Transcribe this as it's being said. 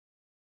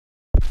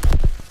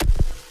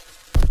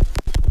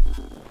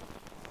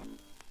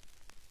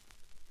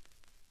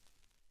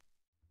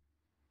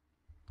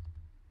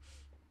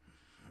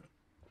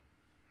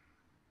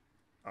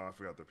Oh, I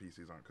forgot the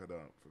PCs aren't cut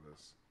out for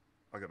this.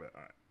 Okay, bet.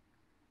 All right.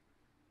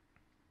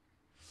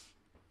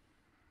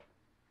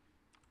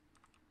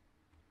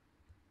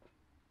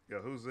 Yo,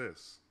 who's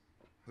this?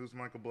 Who's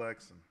Michael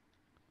Blackson?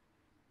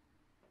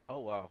 Oh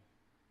wow.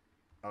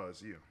 Oh,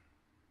 it's you.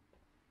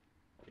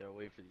 Yeah,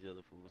 wait for these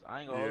other fools.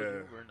 I ain't gonna hold Yeah.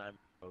 you. We're in nightmare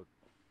mode.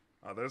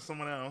 Oh, there's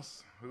someone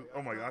else. Who?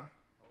 Oh my God.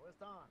 Oh,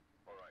 it's on.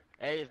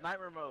 Hey, it's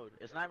nightmare mode.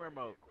 It's nightmare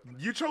mode.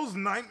 You chose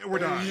nightmare. We're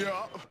done.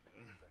 Yeah.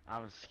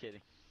 I'm just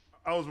kidding.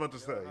 I was about to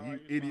say, you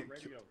idiot.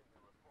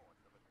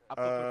 I put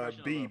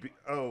professional B, up. B.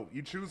 Oh,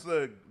 you choose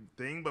the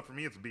thing, but for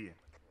me it's B.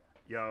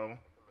 Yo.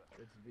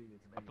 It's B.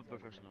 It's B. I put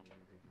professional.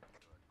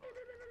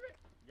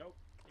 Yo,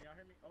 can y'all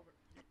hear me?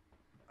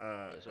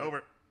 Over. Yes, sir. Over.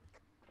 Wait,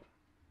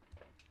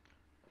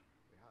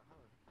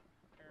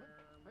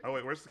 Oh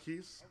wait, where's the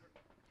keys?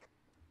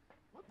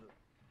 what the?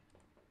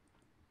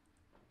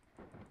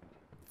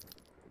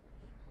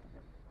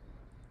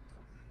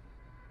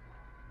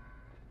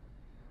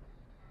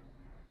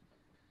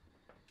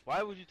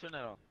 Why would you turn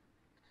that on?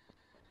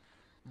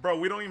 Bro,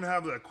 we don't even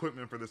have the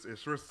equipment for this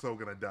ish. We're so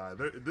gonna die.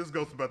 This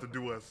ghost is about to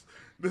do us.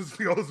 This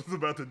ghost is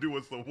about to do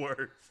us the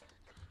worst.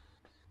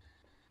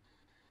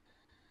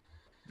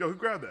 Yo, who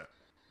grabbed that?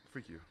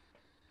 Freak you.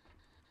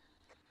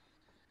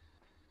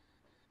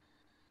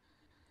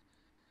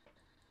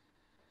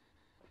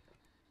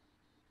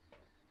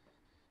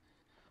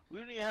 We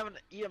don't even have an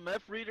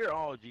EMF reader.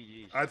 Oh,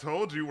 GG's. I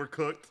told you we're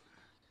cooked.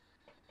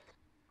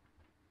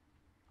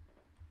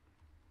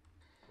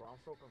 Bro, I'm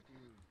so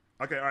confused.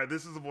 Okay, alright,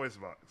 this is a voice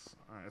box.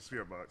 Alright, a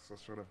spirit box.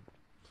 Let's try to...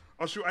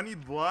 Oh shoot, I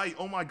need light.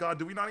 Oh my God,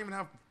 do we not even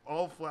have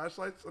all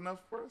flashlights enough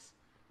for us?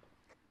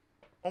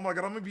 Oh my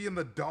God, I'm gonna be in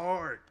the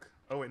dark.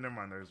 Oh wait, never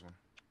mind, there's one.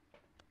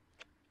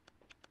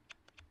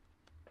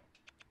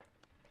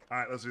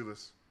 Alright, let's do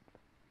this.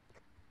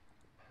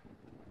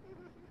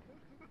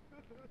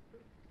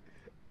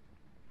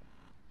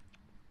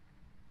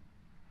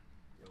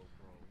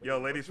 Yo,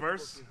 ladies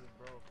first. This is,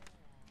 bro.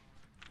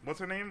 What's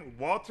her name?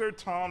 Walter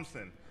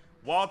Thompson.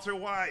 Walter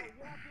White.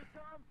 Walter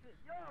Thompson.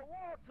 Yo,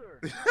 Walter.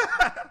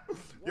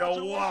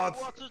 Yo, Walter.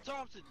 Walter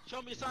Thompson.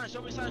 Show me a sign.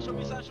 Show me a sign. Show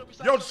me a sign. Show me a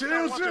sign. Yo, show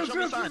me a sign. chill, Walter, chill, show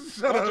me a chill. sign.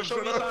 Shut Walter, up, show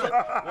shut me a sign.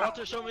 up.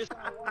 Walter, show me a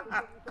sign.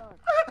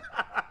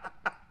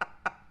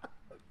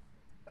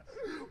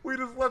 We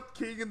just left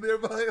King in there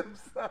by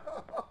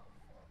himself.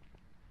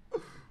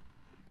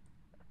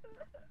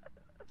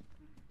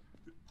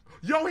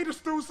 Yo, he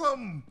just threw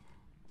something.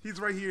 He's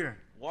right here.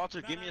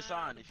 Walter, give me a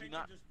sign. If you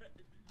not,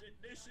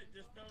 This shit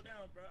just fell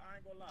down, bro. I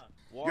ain't gonna lie.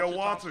 Walter, Yo,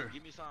 Walter. Thompson,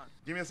 give me a sign.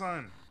 Give me a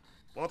sign.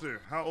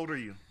 Walter, how old are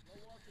you?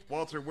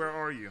 Walter, where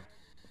are you?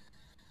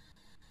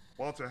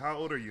 Walter, how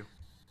old are you?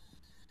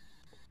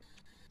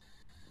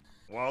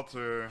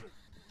 Walter.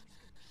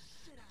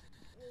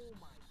 Oh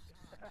my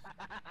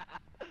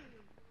God.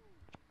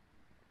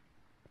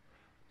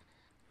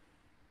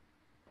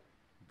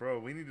 Bro,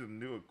 we need some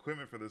new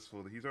equipment for this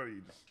fool. He's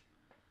already just...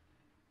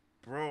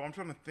 Bro, I'm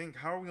trying to think.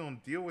 How are we going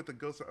to deal with the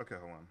ghost? Okay,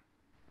 hold on.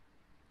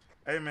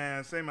 Hey,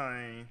 man, say my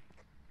name.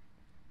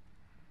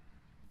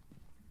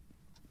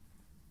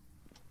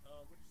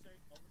 What you say?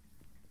 Over.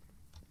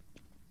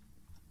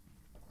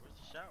 Where's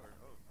the shower?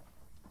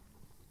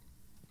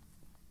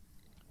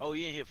 Oh,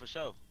 he in here for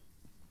sure.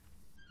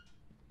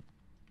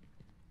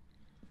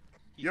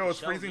 He Yo, for it's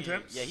sure freezing in here.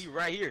 temps? Yeah, he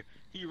right here.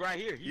 He right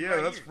here. He Yeah,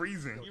 right that's here.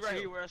 freezing. He right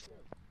here where I said.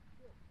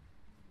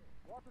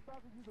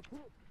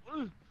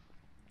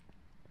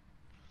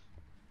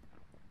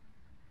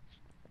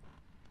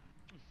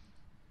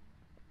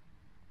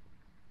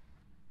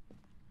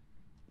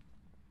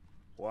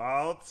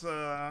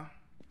 Walter.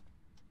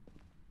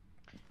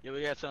 Yeah,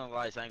 we gotta turn on the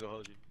lights. I ain't gonna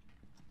hold you.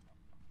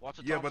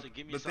 Walter Yeah, Thompson, but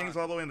give me the a sign. thing's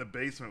all the way in the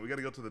basement. We got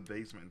to go to the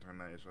basement and turn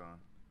that ish on.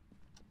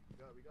 We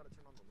gotta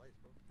turn on the lights,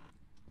 bro.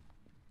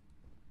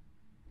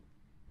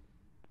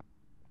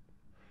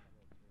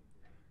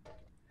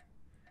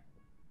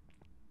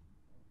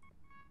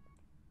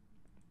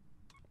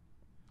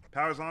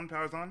 Power's on,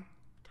 power's on.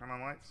 Turn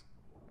on lights.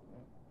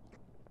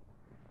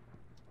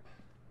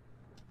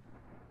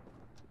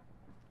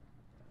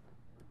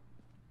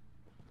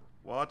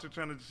 Walter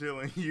trying to chill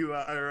and you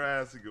out her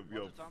ass. Yo,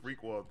 Walter Thompson?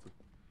 freak Walter.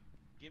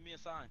 Give me a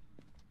sign.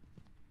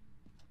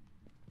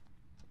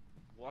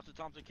 Walter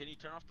Thompson, can you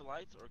turn off the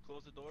lights or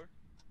close the door?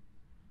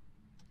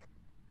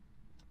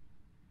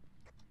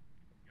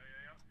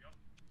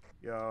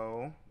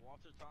 Yo.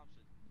 Walter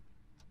Thompson,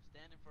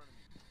 stand in front of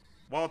me.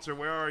 Walter,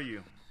 where are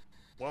you?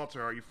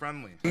 Walter, are you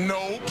friendly?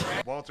 Nope.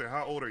 Walter,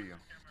 how old are you?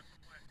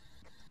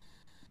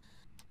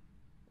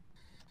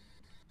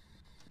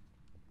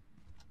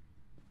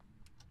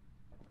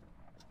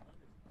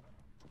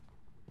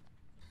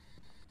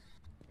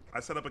 I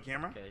set up a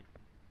camera. Okay.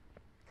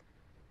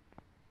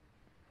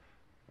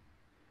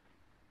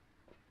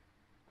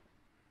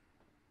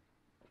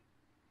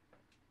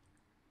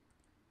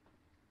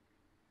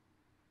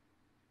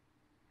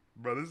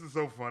 Bro, this is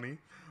so funny.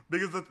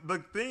 Because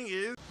the thing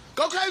is...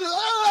 Go crazy.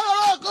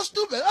 Ah, go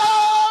stupid.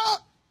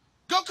 Ah,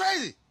 go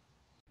crazy.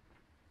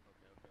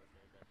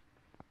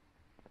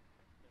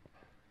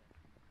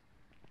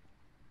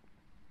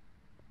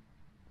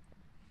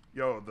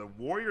 Yo, the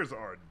Warriors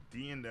are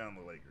D'ing down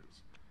the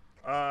Lakers.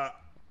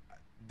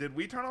 Did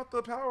we turn off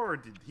the power or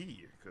did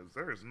he? Because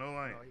there is no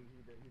light. No, he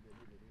did.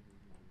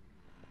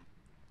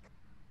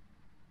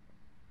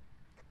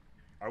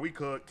 Are we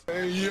cooked?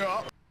 Yeah. Oh,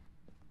 nah,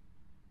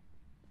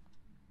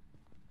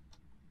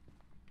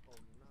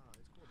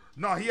 it's cool.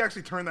 No, he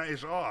actually turned that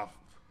ish off.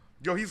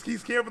 Yo, he's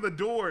camping the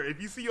door. If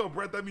you see your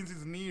breath, that means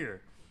he's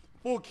near.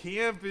 Full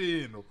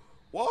camping.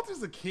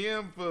 Walter's a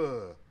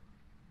camper.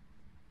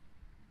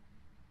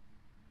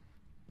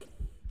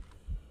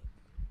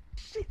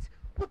 Shit!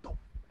 What the?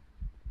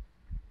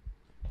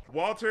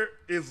 Walter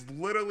is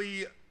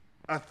literally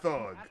a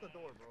thug. At the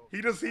door, bro.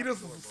 He just At the door,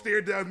 bro.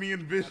 stared down me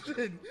in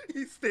Vision.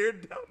 He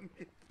stared down me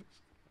in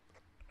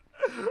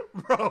Vision.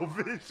 Bro,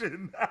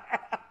 Vision.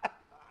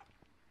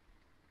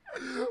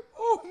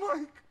 Oh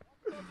my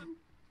god.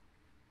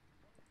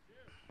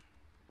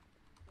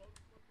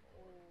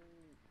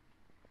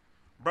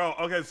 Bro,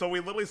 okay, so we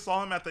literally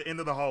saw him at the end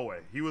of the hallway.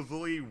 He was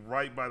literally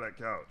right by that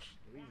couch.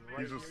 He's He's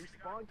right just- here.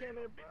 Spawn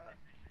cannon,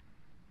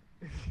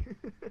 bro.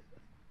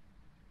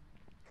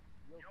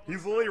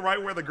 He's literally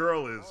right where the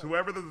girl is.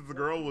 Whoever the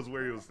girl was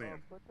where he was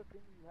standing. Put the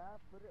thing you have,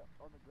 put it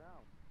on the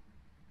ground.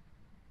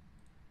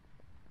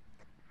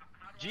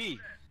 G.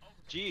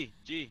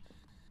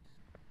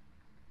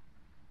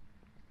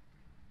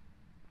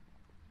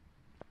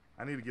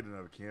 I need to get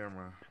another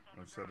camera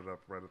and set it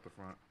up right at the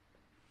front.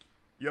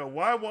 Yo,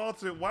 why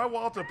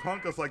Walter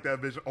punk us like that,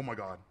 Vision? Oh my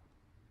god.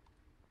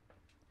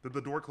 Did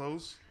the door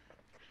close?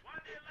 Why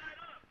did it light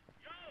up?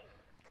 Yo!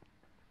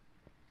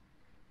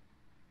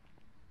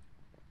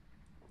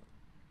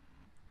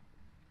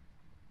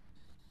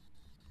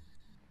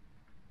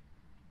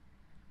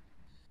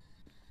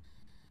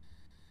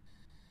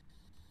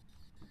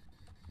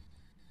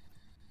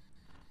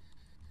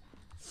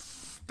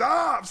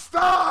 Stop!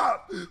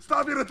 Stop!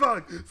 Stop being a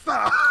thug!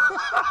 Stop!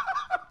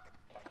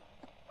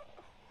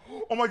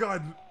 Oh my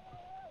god.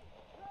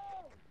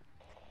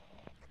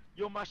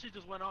 Yo, my shit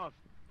just went off.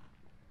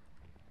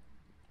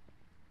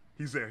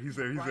 He's there.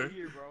 Right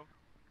here, bro.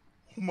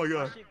 Oh my My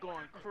god. shit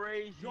going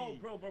crazy. Yo,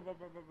 bro.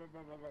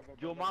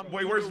 Yo, my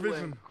Wait, where's meter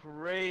Vision? went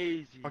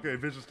crazy. Okay,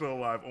 Vision's still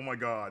alive. Oh my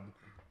god.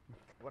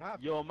 What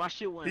happened? Yo, my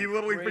shit went He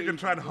literally crazy, freaking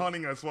tried bro.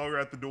 hunting us while we were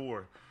at the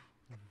door.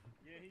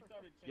 Yeah, he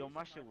started Yo, chasing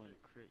my shit went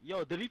crazy.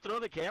 Yo, did he throw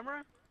the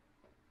camera?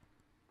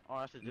 Oh,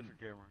 that's a different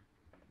camera.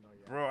 No,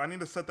 yeah. Bro, I need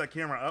to set that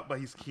camera up, but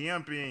he's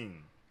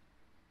camping.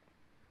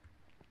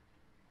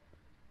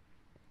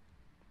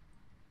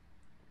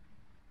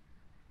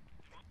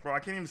 Bro, I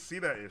can't even see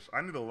that ish.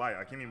 I need a light.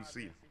 I can't even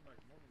see. much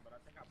movement, but I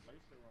think I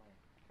placed it wrong.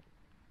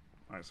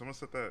 Alright, someone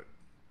set that.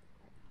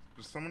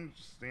 Someone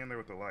just stand there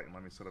with the light and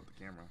let me set up the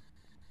camera.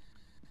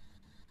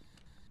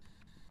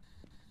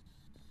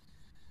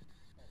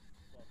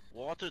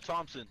 Walter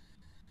Thompson,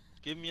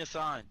 give me a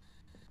sign.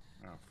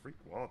 Oh, freak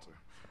Walter.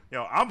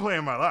 Yo, I'm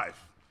playing my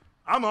life.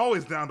 I'm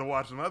always down to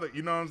watch them other.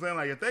 You know what I'm saying?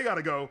 Like, if they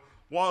gotta go,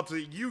 Walter,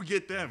 you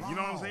get them. You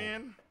know what I'm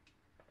saying?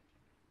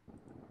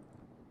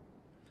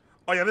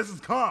 Oh yeah, this is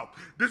comp.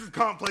 This is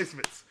comp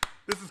placements.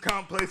 This is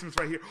comp placements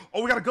right here.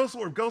 Oh, we got a ghost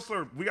orb. Ghost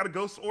orb. We got a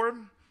ghost orb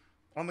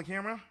on the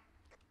camera.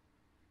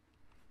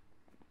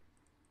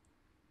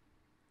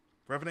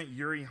 Revenant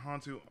Yuri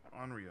Hantu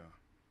Onrya.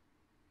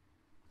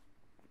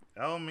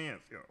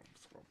 Elements. Yo,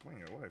 stop playing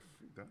your life.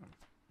 You dumb.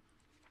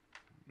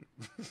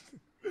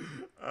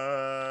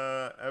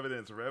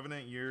 Evidence.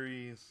 Revenant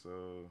Yuri.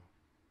 So.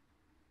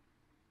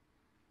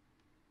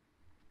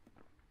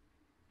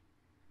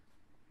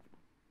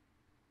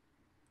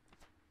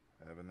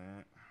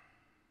 Revenant.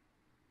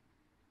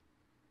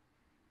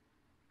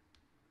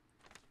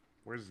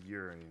 Where's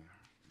Yuri?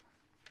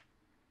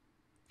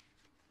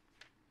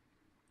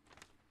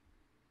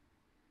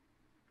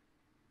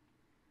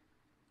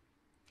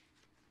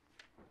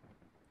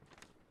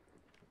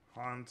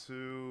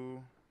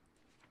 Hantu.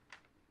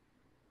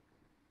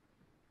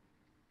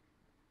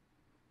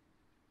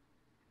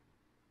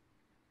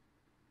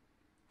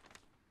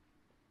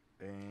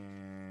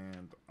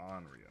 And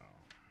Onryo.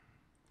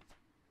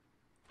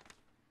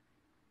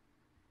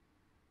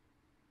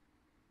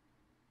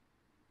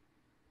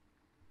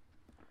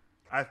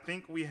 I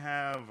think we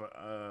have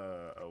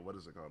what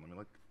is it called? Let me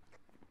look.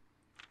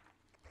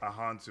 A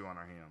Hantu on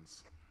our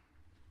hands.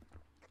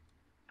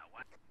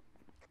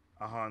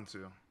 A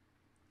Hantu.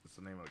 That's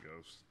the name of the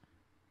ghost.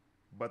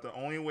 But the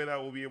only way that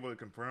we'll be able to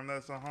confirm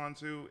that's a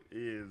Hantu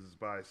is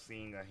by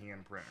seeing a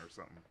handprint or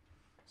something.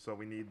 So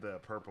we need the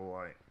purple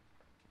light.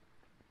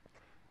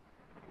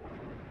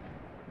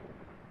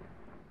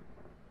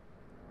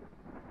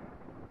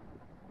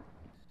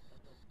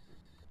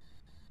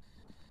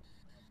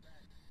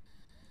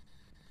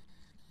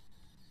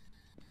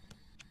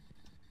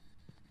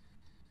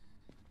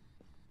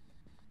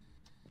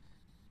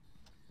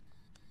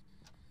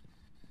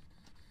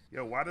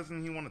 Yo, why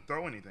doesn't he want to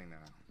throw anything now?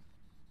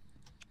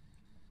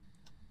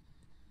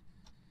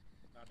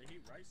 Now, did he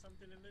write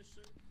something in this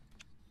shit?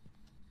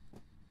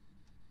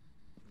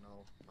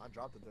 No, I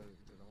dropped it there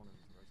because I wanted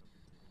to write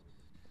something.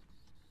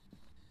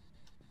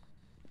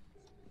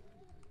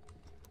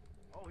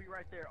 Oh, he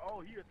right there.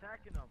 Oh, he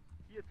attacking him.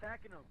 He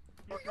attacking him.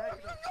 He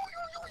attacking him.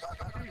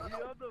 King, he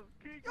on them.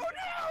 King,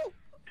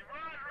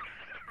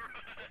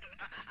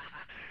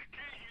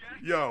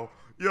 no!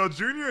 Yo,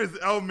 Junior is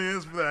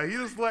L-Mans for that. He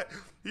just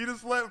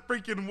let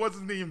freaking what's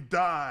his name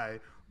die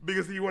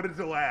because he wanted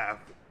to laugh,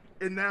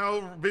 and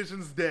now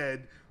Vision's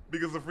dead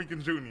because of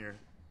freaking Junior,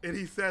 and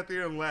he sat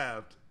there and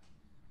laughed.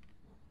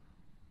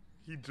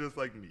 He just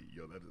like me,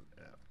 yo. That is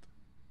apt.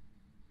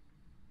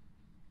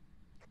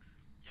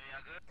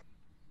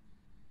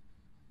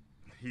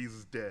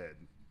 He's dead.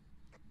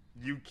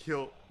 You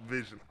killed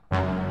Vision.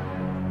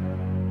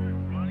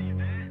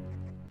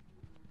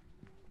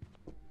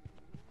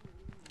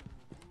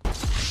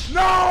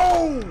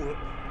 No!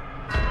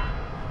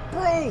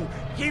 Bro,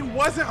 he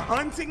wasn't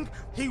hunting.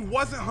 He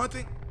wasn't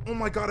hunting. Oh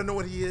my god, I know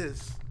what he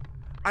is.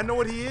 I know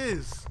what he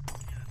is.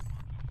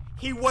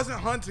 He wasn't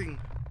hunting,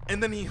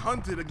 and then he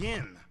hunted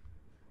again.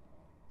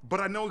 But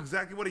I know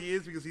exactly what he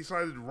is because he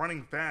started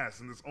running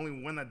fast, and there's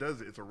only one that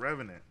does it. It's a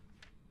Revenant.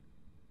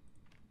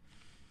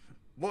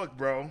 Look,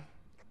 bro.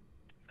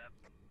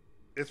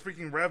 It's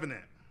freaking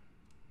Revenant.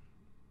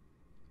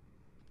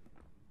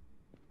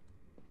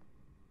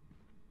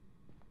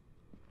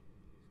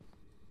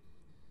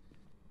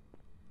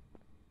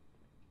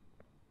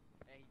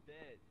 And he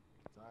dead.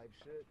 Type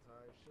shit.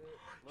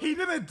 He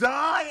didn't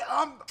die.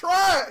 I'm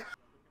trying.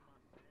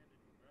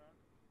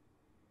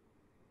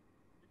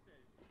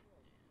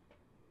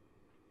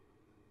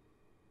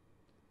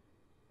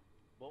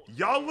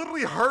 Y'all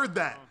literally heard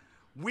that.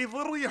 We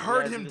literally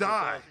heard him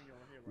die.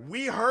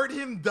 We heard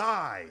him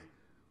die.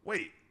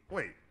 Wait.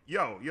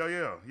 Yo. Can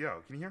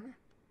you hear me?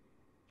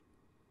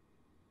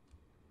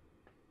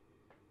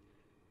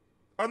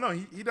 Oh no,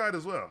 he died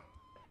as well.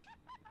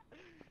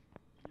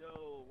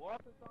 Yo,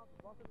 Walter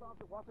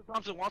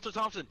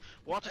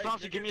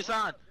Thompson, give me a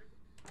sign.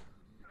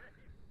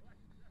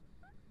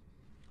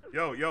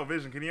 Yo,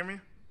 Vision, can you hear me?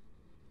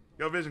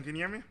 Yo, Vision, can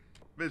you hear me?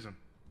 Vision.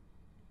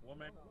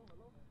 Woman.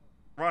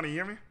 Ronnie, you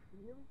hear me?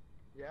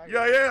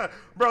 Yeah. Yeah.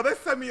 Bro, they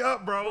set me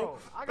up, bro.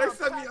 I They got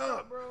set me packed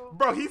up.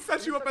 bro. He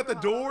set you up at the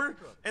door,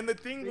 and the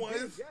thing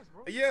was,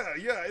 yeah,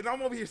 and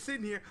I'm over here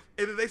sitting here,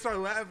 and then they started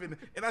laughing,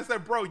 and I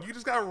said, bro, you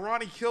just got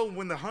Ronnie killed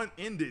when the hunt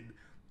ended.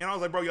 And I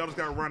was like, bro, y'all just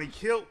got Ronnie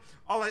killed.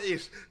 All that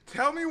ish.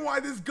 Tell me why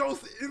this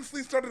ghost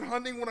instantly started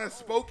hunting when I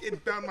spoke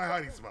and found my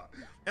hiding spot.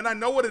 And I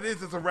know what it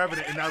is. It's a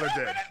Revenant, and now they're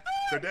dead.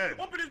 They're dead.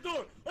 Open his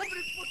door! Open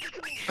his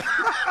fucking door!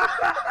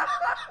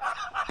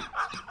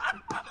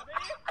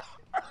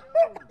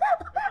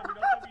 Don't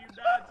tell me you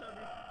died, tell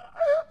me.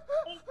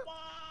 Oh,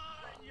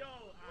 fuck! Yo,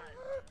 alright.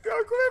 Yo,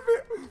 clip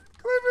it.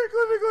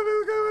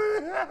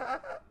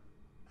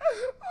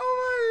 Oh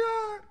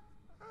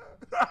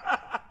my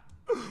god.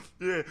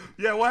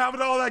 Yeah, what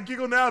happened to all that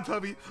giggle now,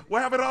 Tubby?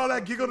 What happened to all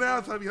that giggle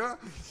now, Tubby, huh?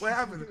 What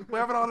happened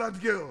to all that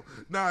giggle?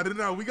 Nah,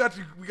 we got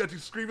you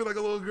screaming like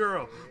a little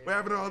girl. What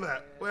happened to all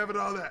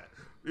that?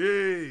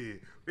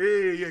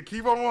 Yeah,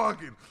 keep on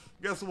walking.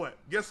 Guess what?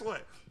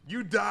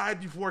 You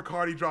died before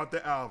Cardi dropped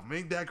the album.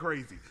 Ain't that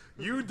crazy?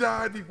 You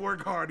died before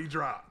Cardi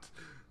dropped.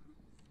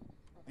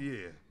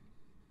 Yeah.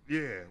 He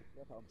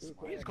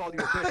just called you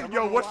a bitch. I'm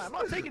Yo, not what's... I'm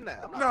not taking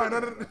that. I'm not No.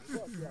 taking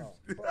that.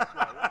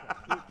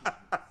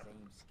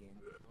 Same skin.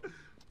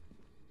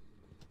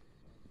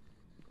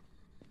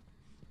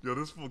 Yo,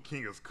 this fool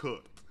King is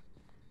cooked.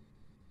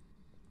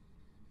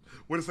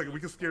 Wait a second, we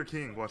can scare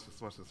King. Watch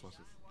this.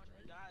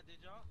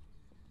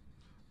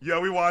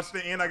 Yo, we watched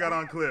it and I got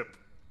on clip.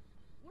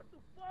 What the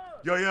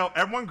fuck? Yo,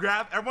 everyone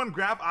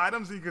grab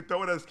items and you can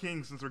throw it as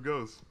King since we're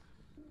ghosts.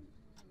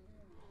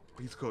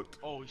 He's cooked.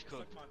 Oh, he's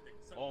cooked.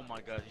 Oh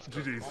my god, he's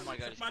cooked. GG's. Oh my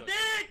god, he's My cooked.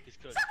 dick! He's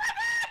cooked.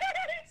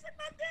 Suck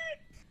my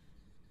dick!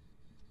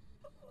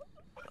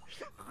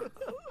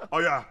 Oh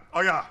yeah.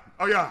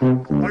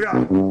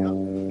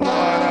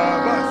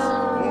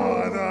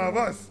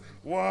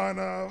 One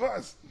of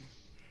us.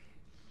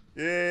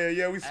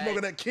 Yeah, we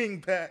smoking that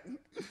King pack.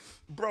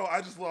 Bro,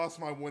 I just lost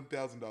my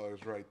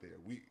 $1,000 right there.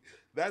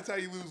 That's how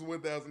you lose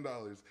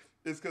 $1,000.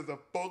 It's because the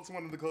folks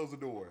wanted to close the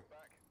door.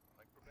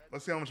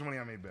 Let's see how much money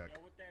I made back.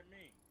 Yo, what that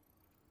mean?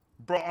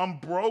 Bro, I'm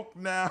broke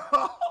now.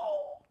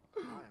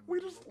 We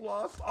just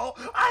lost all.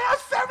 I have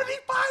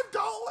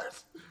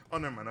 $75. Oh,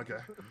 never mind.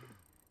 Okay.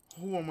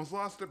 Who almost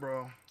lost it,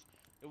 bro?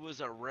 It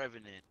was a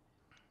Revenant.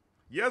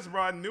 Yes,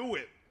 bro. I knew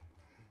it.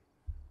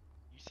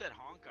 You said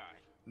Honkai.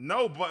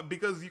 No, but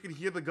because you can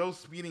hear the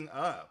ghost speeding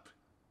up.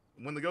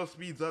 When the ghost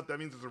speeds up, that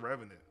means it's a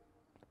Revenant.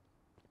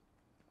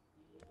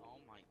 Oh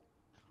my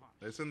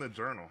god. It's in the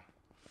journal.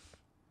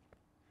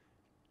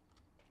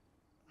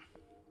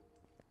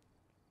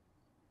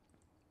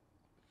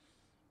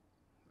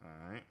 All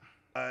right.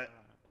 I'm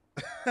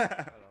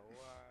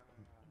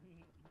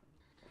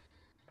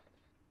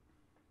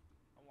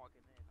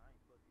walking in. I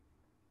ain't pussy.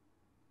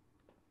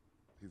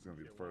 He's gonna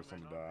be the first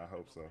one to die. I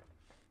hope so.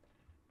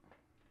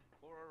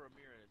 Cora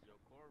Ramirez, yo.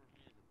 Cora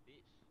Ramirez is a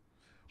bitch.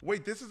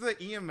 Wait, this is an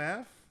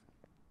EMF?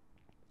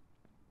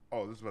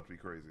 Oh, this is about to be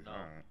crazy. No. All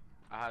right.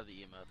 I have the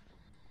EMF.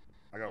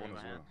 I got Yeah, one as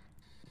I have. well.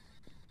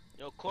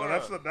 Yo, No, Cora.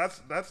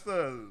 that's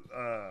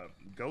the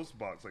ghost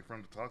box, like, for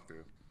him to talk to.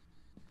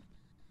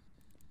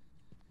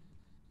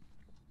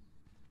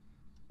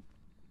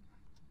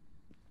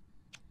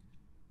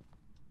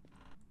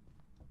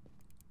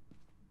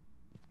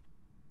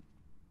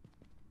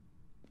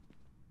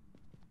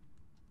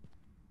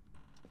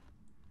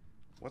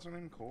 What's her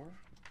name, Cora?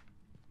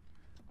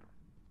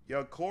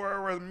 Yo, Cora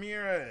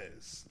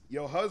Ramirez.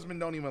 Your husband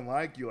don't even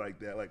like you like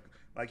that.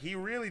 Like he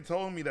really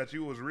told me that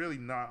you was really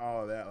not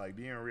all that. Like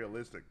being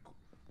realistic,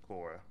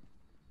 Cora.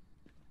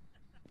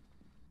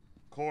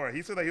 Cora,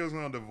 he said that he was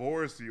gonna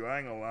divorce you. I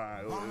ain't gonna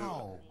lie.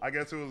 Wow. I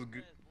guess it was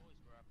good.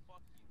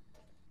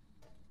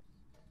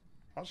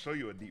 I'll show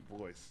you a deep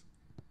voice.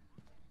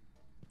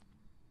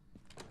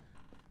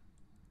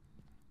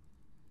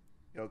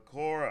 Yo,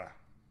 Cora.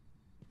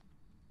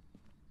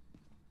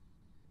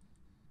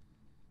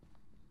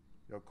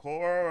 Yo,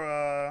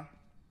 Cora.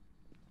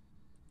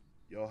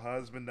 Your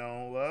husband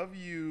don't love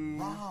you.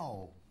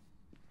 Wow.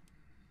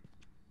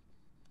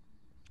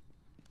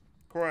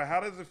 Cora, how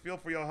does it feel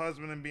for your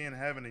husband to be in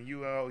heaven and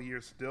you out here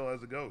still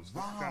as a ghost?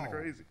 This is kind of Wow.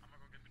 crazy.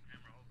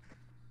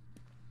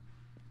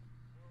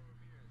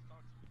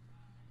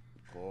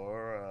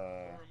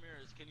 Cora.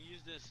 Ramirez, can you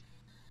use this?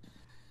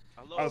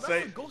 Hello. I'll That's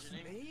say- a ghost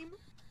name?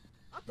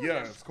 I thought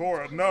Yes, that's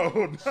Cora. talking No,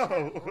 about no,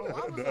 chat, bro.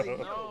 I was like,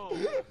 No.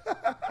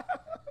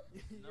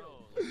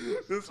 No.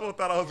 This fool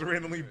thought I was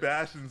randomly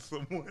bashing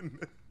someone.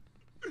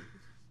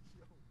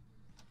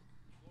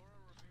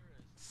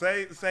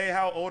 Say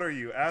how old are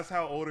you? Ask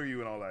how old are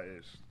you and all that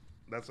ish.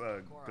 That's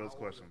Cora, ghost how old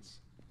questions.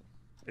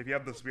 If you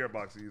have the spirit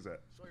box, use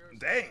that. Show yours.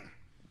 Dang.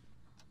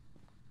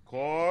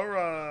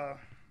 Cora.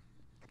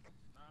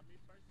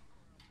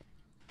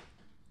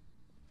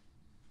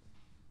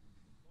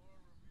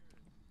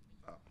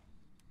 Oh.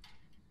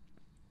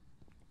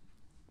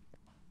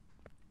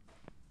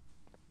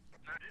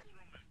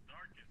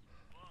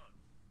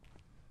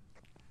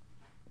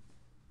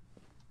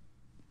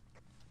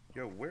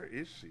 Yo, where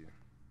is she?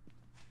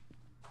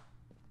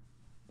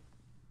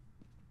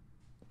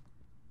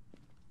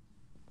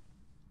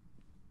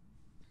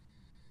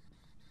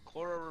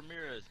 Cora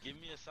Ramirez, give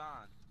me a sign.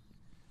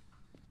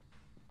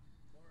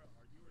 Cora,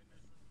 are you in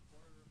this room?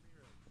 Cora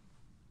Ramirez,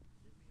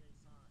 give me a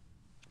sign.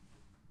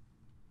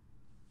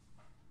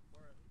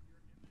 Cora, if you're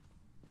in this room,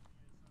 give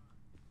me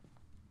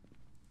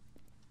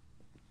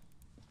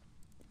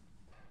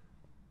a sign.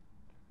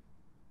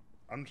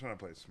 I'm trying to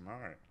play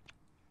smart.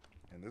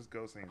 And this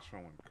ghost ain't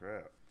showing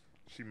crap.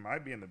 She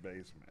might be in the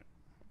basement.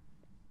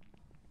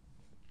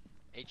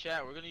 Hey,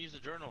 chat, we're gonna use the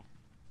journal.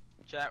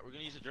 Chat, we're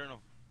gonna use the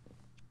journal.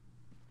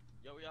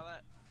 Yo, where y'all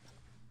at?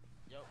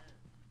 Yo.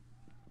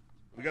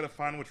 We gotta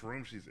find which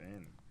room she's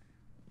in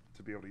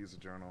to be able to use the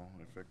journal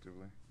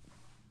effectively.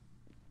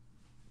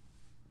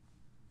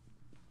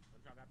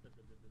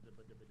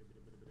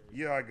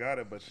 Yeah, I got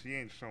it, but she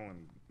ain't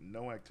showing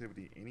no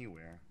activity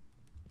anywhere.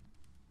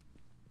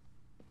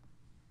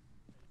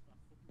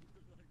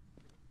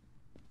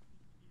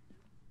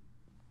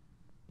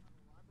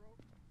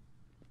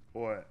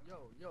 What?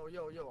 Yo,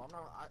 I'm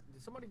not.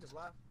 Did somebody just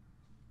laugh?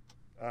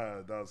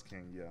 That was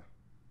King, yeah.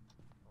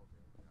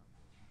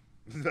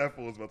 That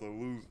fool's about to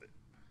lose it.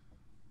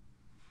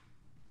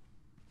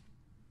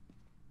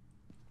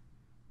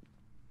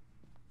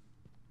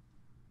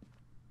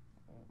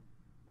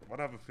 What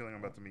I have a feeling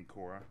I'm about to meet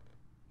Cora.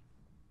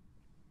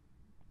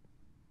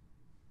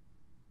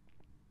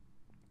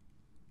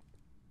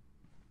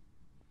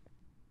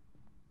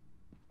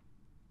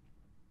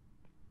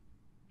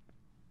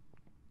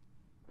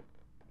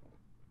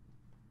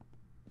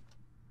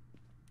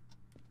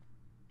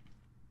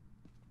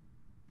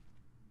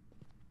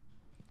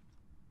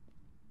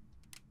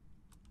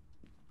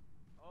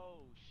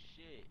 Oh,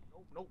 shit.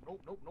 Nope.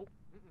 Mm-mm.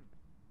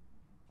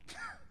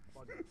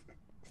 Buggy.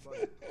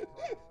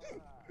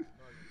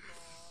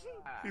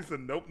 He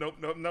said, nope.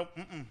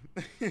 Mm-mm.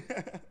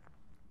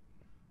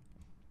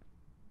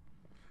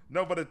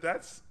 No, but if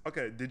that's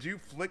okay, did you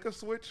flick a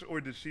switch or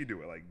did she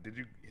do it? Like, did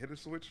you hit a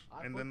switch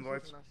I and then the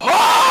flipped lights? the switch and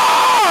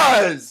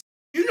I Pause!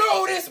 You know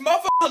who this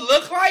motherfucker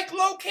look like,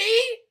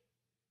 low-key?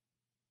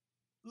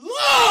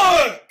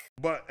 Look!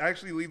 But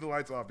actually, leave the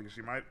lights off because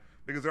she might.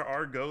 Because there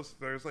are ghosts.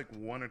 There's like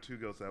 1 or 2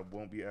 ghosts that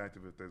won't be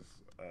active if there's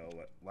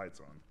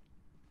lights on.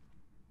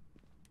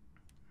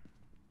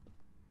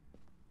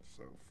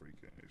 So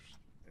freaking.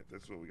 If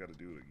that's what we got to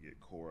do to get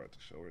Cora to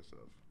show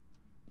herself.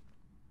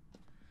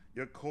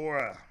 Yo,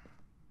 Cora,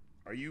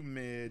 are you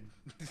mid?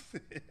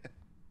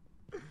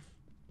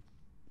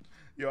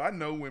 Yo, I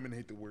know women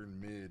hate the word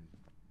mid.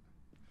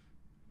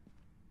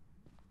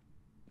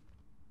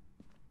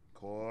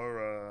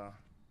 Cora.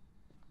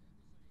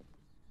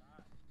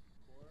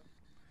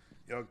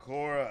 Yo,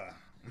 Cora.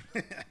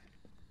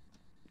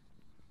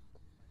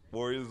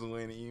 Warriors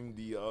win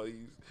EMD all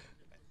these.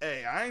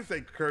 Hey, I ain't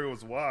say Curry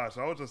was washed.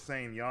 I was just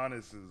saying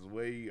Giannis is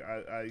way.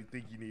 I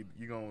think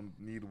you gonna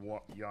need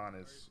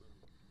Giannis.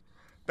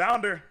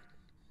 Founder,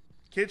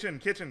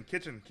 kitchen.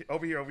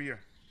 Over here.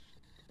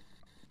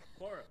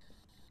 Cora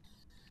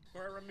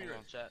Hold Ramirez.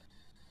 on, chat.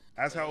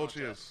 Ask how old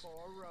she is.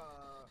 Cora.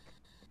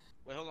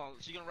 Wait, hold on.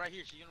 She's going right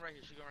here. She's going right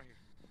here. She's going right here.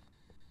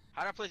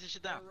 How do I place this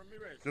shit down?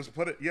 Ramirez. Just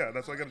put it. Yeah,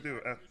 that's what I gotta do.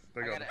 There I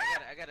you got go. it. I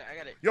got it. I got it. I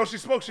got it. Yo, she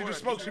spoke. She Cora,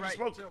 just spoke. can She you just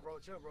write- spoke.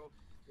 Chill, bro.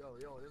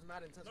 Yo, this is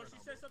mad intense No, right she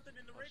now. said something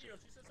in the radio.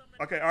 She said something.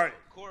 Okay, all right.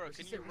 Cora, What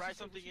can she you say? What write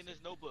she say? something in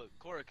this notebook?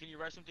 Cora, can you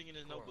write something in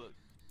this Cora. notebook?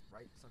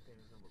 Write something in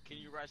his notebook. Can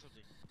you write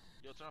something?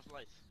 Yo, turn off the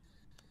lights.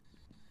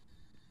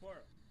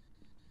 Cora.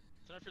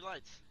 Turn off your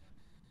lights.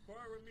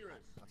 Cora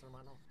Ramirez. I'll turn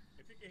mine off.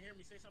 If you can hear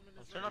me, say something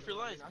in this Turn off your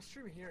lights. I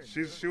stream here.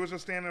 She was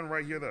just standing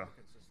right here though.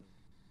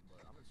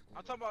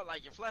 I'm talking about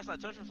like your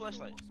flashlight. Turn off your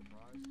flashlight.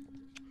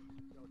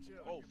 Yo,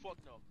 chill. Oh, fuck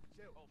no.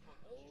 Chill. Oh, fuck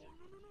no.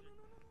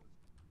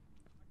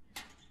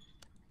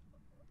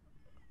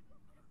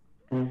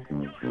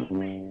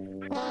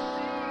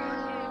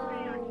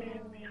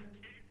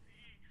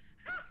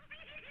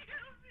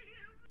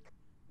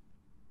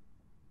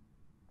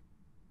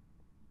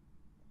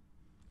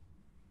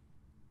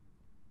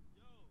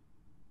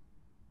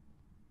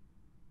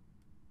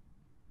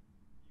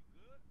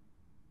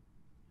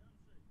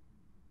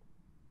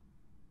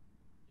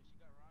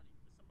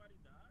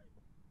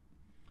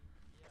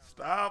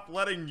 Stop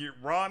letting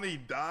Ronnie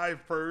die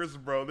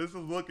first, bro. This is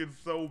looking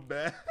so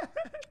bad.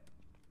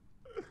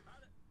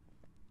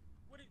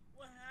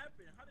 What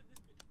happened? How did this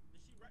bitch?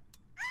 Did she write?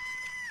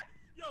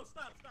 Yo,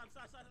 stop.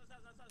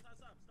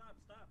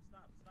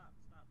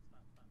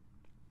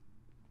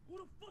 Who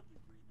the fuck is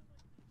breathing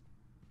like this?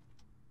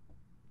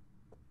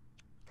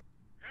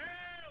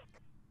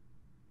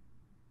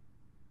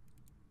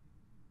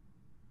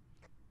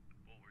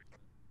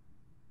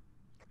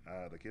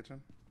 Help! The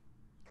kitchen.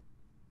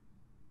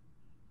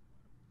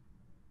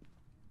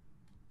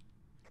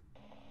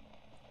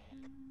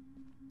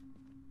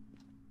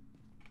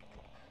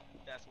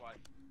 That's why.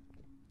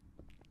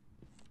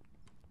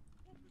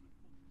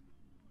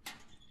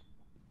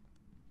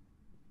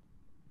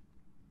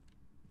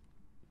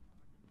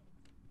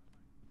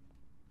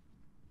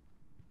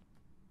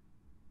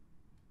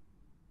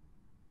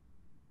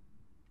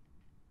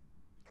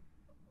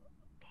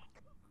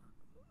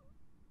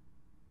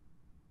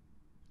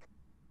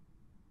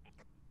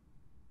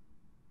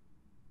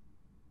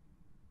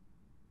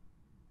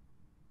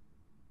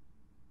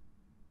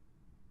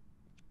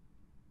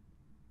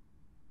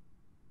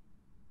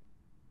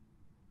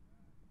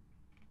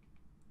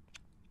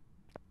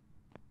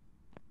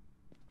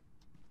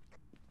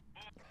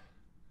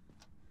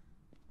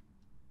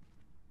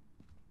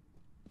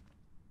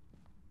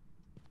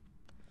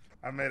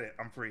 I made it.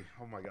 I'm free.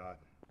 Oh my god.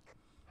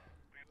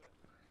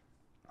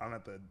 I'm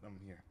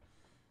here.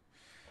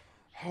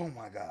 Oh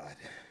my god.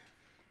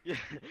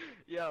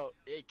 Yo,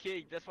 hey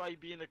King, that's why you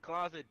be in the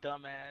closet,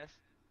 dumbass.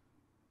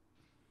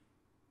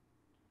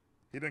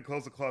 He didn't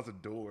close the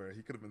closet door.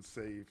 He could have been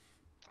safe.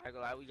 I go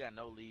lie, we got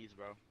no leads,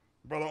 bro.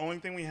 Bro, the only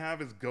thing we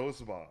have is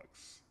Ghost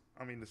Box.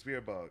 I mean, the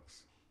Spirit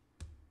Box.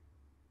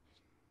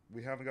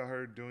 We haven't got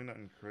her doing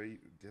nothing crazy.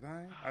 Did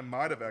I? I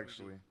might have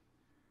actually.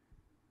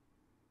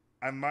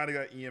 I might have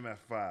got EMF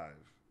 5.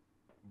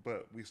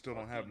 But we still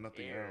don't have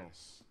nothing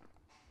else.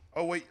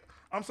 Oh, wait.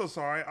 I'm so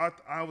sorry. I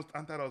thought I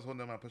was holding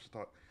down my push to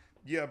talk.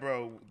 Yeah,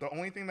 bro. The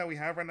only thing that we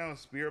have right now is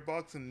Spirit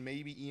Box and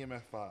maybe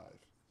EMF 5.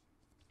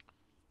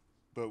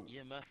 But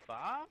EMF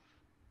 5?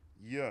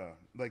 yeah,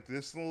 like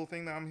this little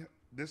thing that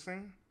this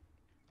thing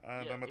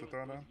that I'm about to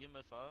throw down.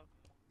 EMF 5?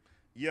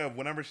 Yeah,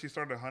 whenever she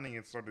started hunting,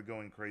 it started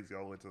going crazy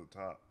all the way to the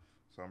top.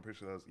 So I'm pretty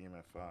sure that was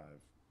EMF 5.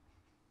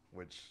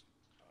 Which,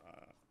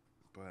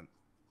 but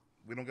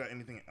we don't got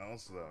anything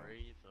else though.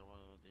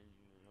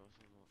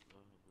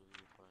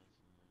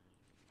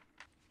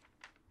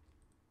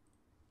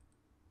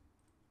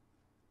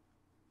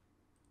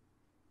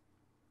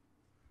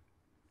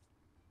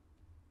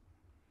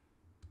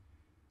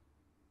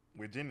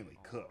 We're genuinely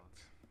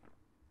cooked.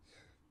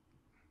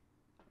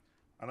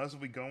 Unless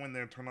if we go in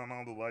there and turn on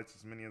all the lights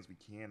as many as we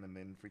can and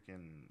then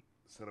freaking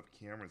set up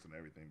cameras and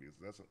everything, because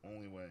that's the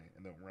only way,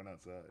 and then run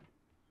outside.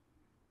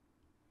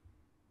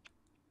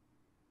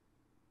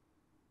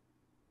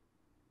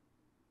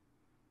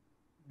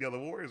 Yeah, the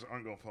Warriors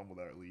aren't going to fumble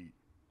that lead.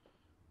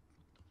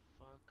 What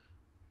the fuck?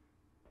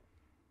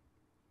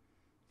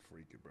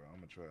 Freak it, bro. I'm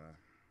going to try.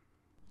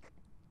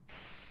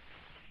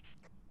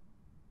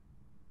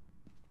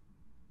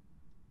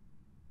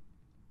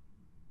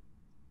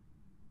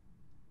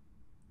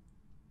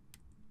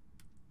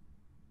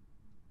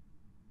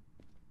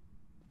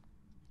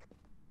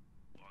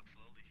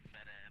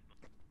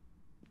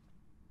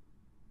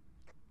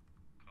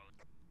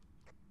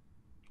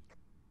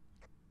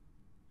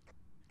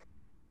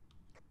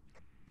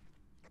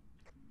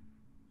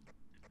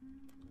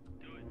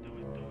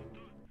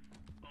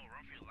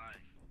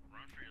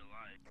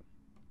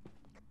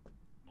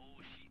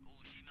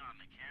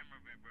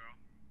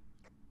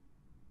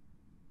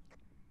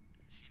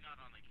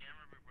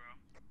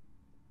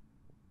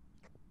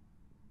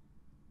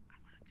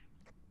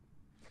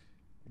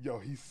 Yo,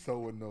 he's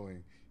so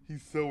annoying.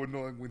 He's so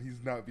annoying when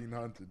he's not being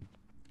hunted.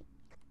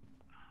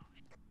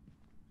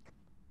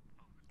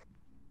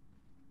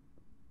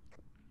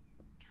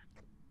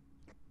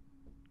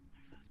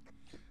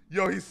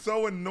 Yo, he's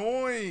so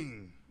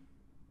annoying.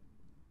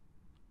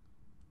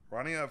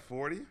 Ronnie at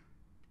 40?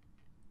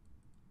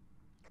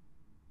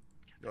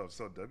 Yo,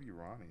 so W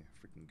Ronnie,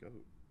 freaking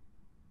goat.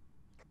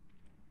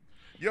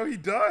 Yo, he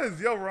does.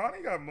 Yo,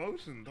 Ronnie got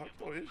motion. Talk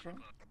to his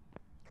son.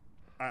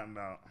 I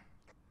know.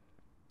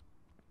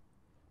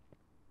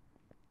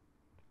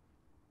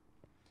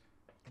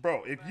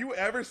 Bro, if you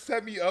ever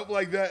set me up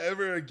like that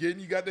ever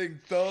again, you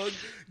goddamn thug.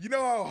 You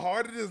know how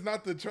hard it is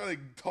not to try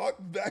to talk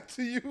back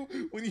to you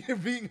when you're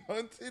being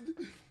hunted?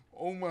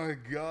 Oh my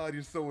god,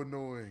 you're so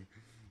annoying.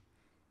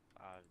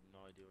 I have no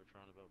idea what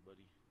you're on about,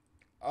 buddy.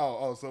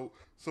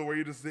 So were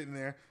you just sitting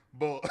there?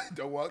 Bo,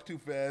 don't walk too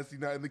fast.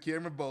 You're not in the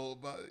camera, Bo.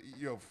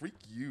 Yo, freak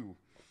you.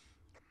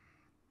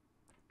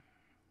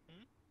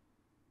 Hmm?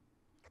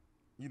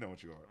 You know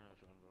what you are. I know what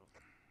you're on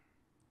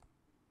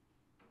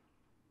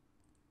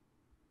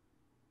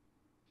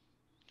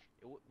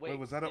about. Wait,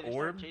 was that did an they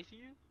start orb? chasing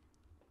you?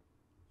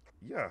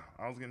 Yeah,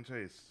 I was getting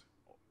chased.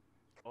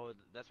 Oh,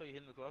 that's why you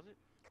hid in the closet?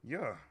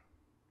 Yeah,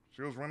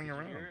 she was running Did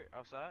around. you hear it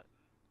outside?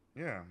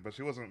 Yeah, but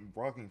she wasn't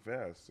walking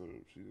fast, so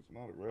she's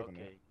not a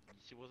revenant. Okay,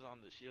 she wasn't on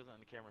the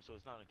camera, so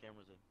it's not on the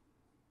cameras then.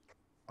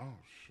 Oh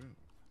shoot!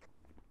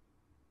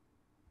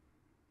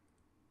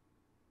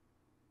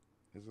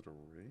 Is it a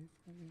wraith?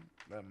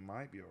 That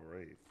might be a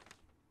wraith.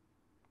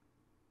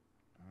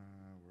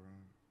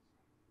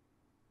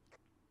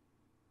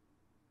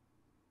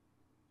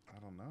 I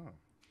don't know.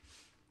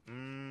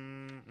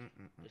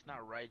 It's not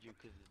Raiju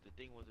because the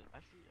thing wasn't.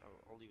 Actually,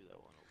 I'll leave that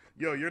one open.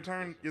 Yo, your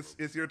turn.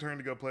 It's your turn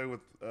to go play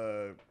with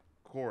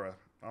Cora.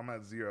 I'm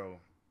at 0.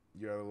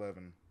 You're at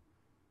 11.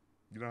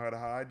 You know how to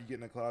hide? You get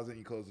in the closet and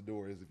you close the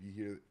doors if you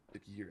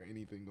hear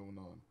anything going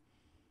on.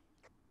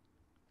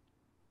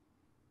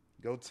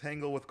 Go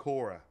tangle with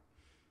Cora.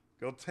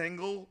 Go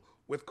tangle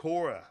with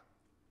Cora.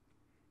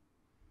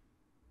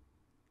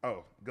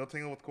 Oh, go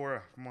tangle with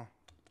Cora. Come on.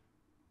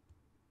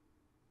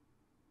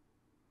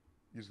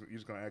 You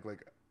just gonna act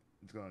like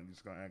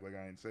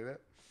I ain't say that?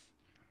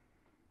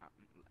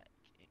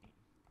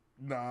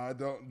 Nah,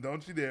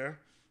 don't you dare.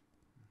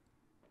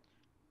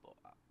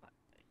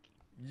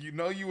 You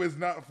know you is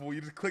not fool.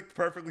 You just clicked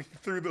perfectly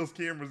through those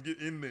cameras. Get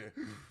in there.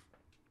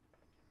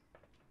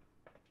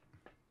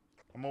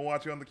 I'm gonna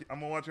watch you on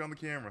the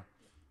camera.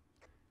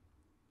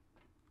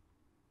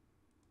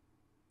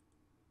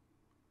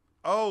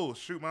 Oh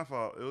shoot, my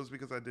fault. It was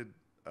because I did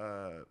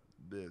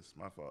this.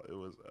 My fault. It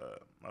was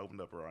I opened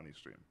up a Ronnie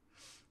stream.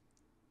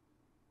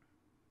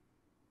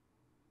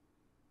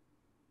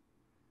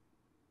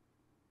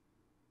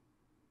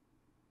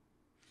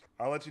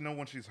 I'll let you know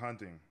when she's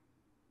hunting.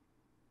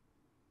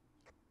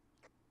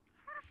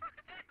 How the fuck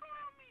did that go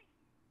on me?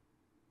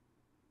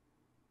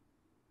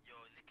 Yo,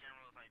 this camera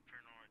looks like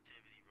paranormal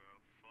activity,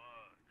 bro.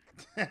 Fuck.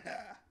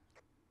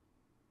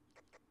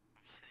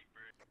 I'm sick,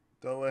 bro.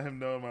 Don't let him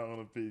know my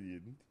own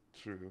opinion.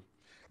 True.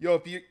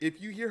 Yo,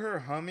 if you hear her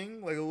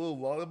humming like a little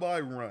lullaby,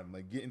 run.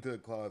 Like get into the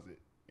closet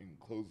and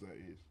close that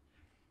ish.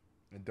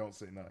 And don't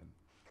say nothing.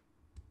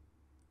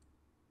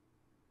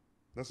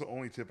 That's the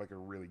only tip I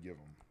could really give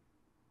him.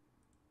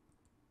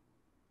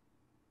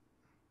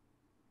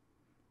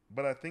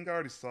 But I think I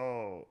already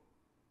saw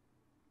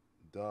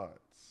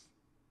dots.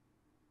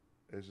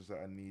 It's just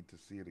that I need to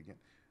see it again.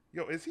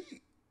 Yo, is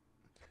he?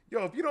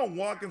 Yo, if you don't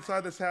walk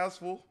inside this house,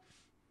 fool.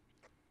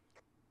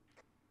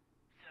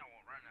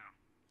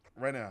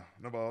 Right now.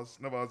 No balls.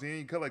 No balls. He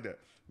ain't cut like that.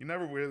 You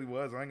never really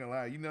was. I ain't gonna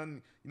lie. You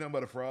nothing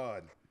but a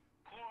fraud.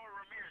 Cora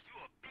Ramirez, you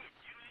a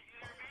bitch. You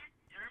hear me?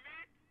 You hear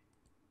me?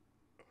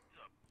 You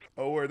a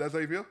bitch. Oh, word. That's how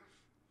you feel?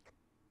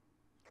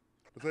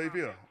 That's how you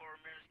feel? Cora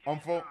Ramirez, I'm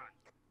full.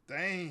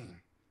 Dang.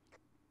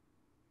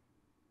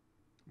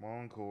 Come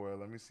on, Cora.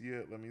 Let me see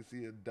it. Let me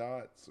see it.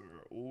 Dots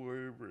or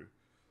orb or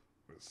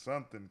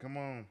something. Come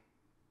on.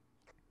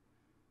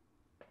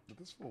 But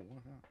this fool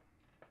walk out.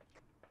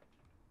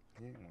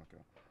 He ain't walk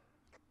out.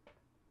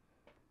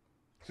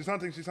 She's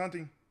hunting. She's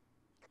hunting.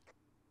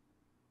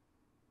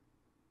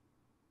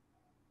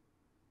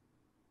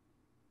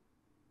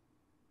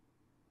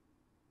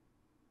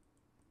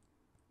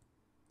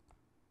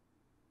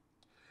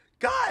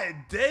 God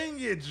dang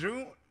it,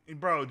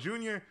 Bro,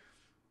 Junior.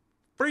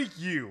 Freak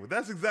you.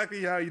 That's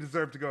exactly how you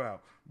deserve to go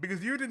out.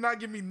 Because you did not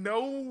give me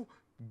no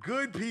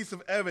good piece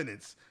of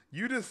evidence.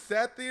 You just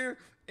sat there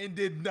and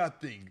did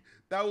nothing.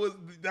 That was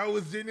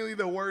genuinely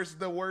the worst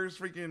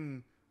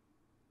freaking,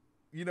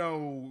 you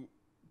know.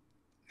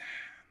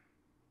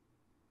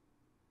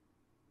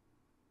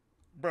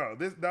 Bro,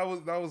 that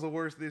was the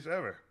worst dish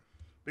ever.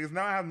 Because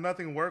now I have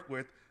nothing to work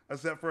with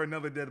except for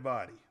another dead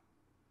body.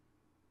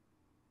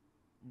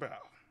 Bro.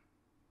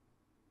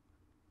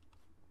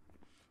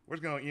 We're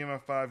just going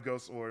EMF 5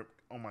 Ghost Orb.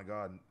 Oh my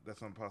god,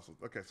 that's impossible.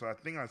 Okay, so I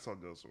think I saw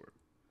Ghost Orb.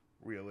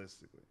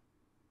 Realistically.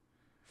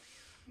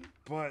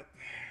 But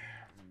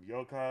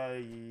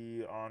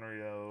Yokai,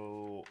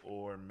 Onryo,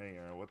 or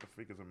Mayor. What the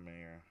freak is a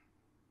Mayor?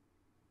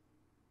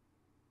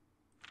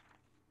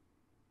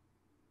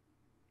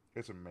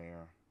 It's a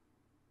Mayor.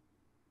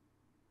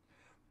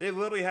 It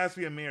literally has to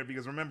be a Mayor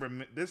because remember,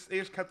 this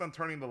ish kept on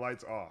turning the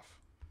lights off.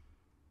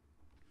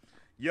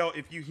 Yo,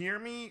 if you hear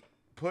me,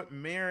 put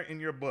Mayor in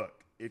your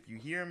book. If you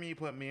hear me,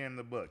 put mayor in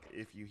the book.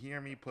 If you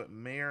hear me, put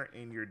mayor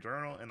in your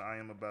journal, and I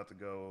am about to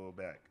go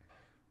back.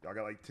 Y'all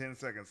got like 10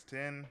 seconds.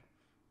 10,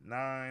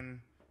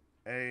 9,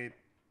 8,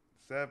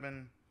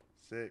 7,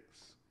 6,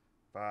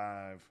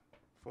 5,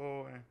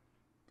 4,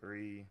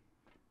 3,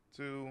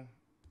 2,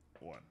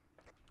 1.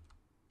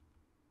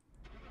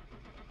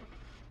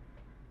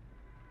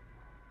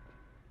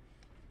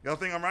 Y'all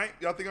think I'm right?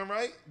 Y'all think I'm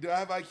right? Do I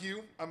have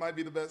IQ? I might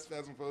be the best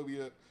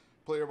Phasmophobia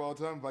player of all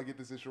time if I get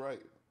this issue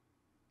right.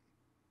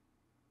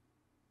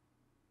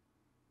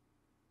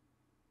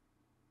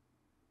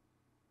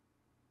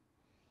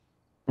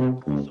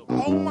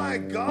 Oh my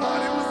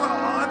God! It was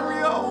an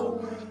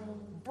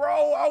Onryo,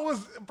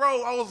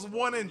 bro. I was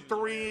 1 in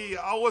 3.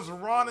 I was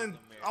running.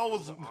 I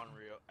was,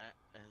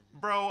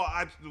 bro.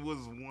 I was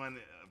 1 in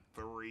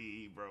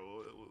 3,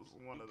 bro. It was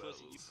one of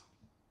those.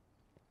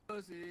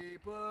 Pussy,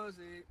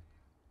 pussy.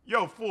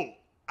 Yo, fool.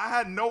 I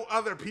had no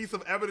other piece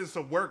of evidence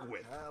to work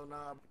with. Hell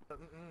nah.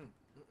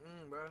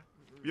 Bro.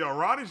 Yo,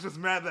 Ronnie's just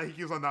mad that he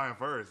keeps on dying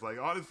first. Like,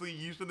 honestly,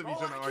 you shouldn't be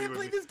trying to I argue can't with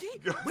play me. this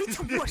game. Wait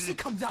till UFC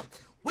comes out.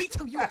 Wait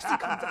till UFC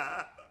comes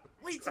out.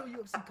 Wait till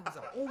UFC comes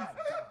out. Oh my God.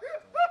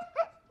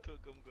 Cook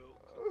 'em, go.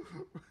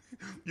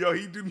 Yo,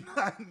 he do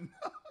not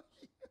know.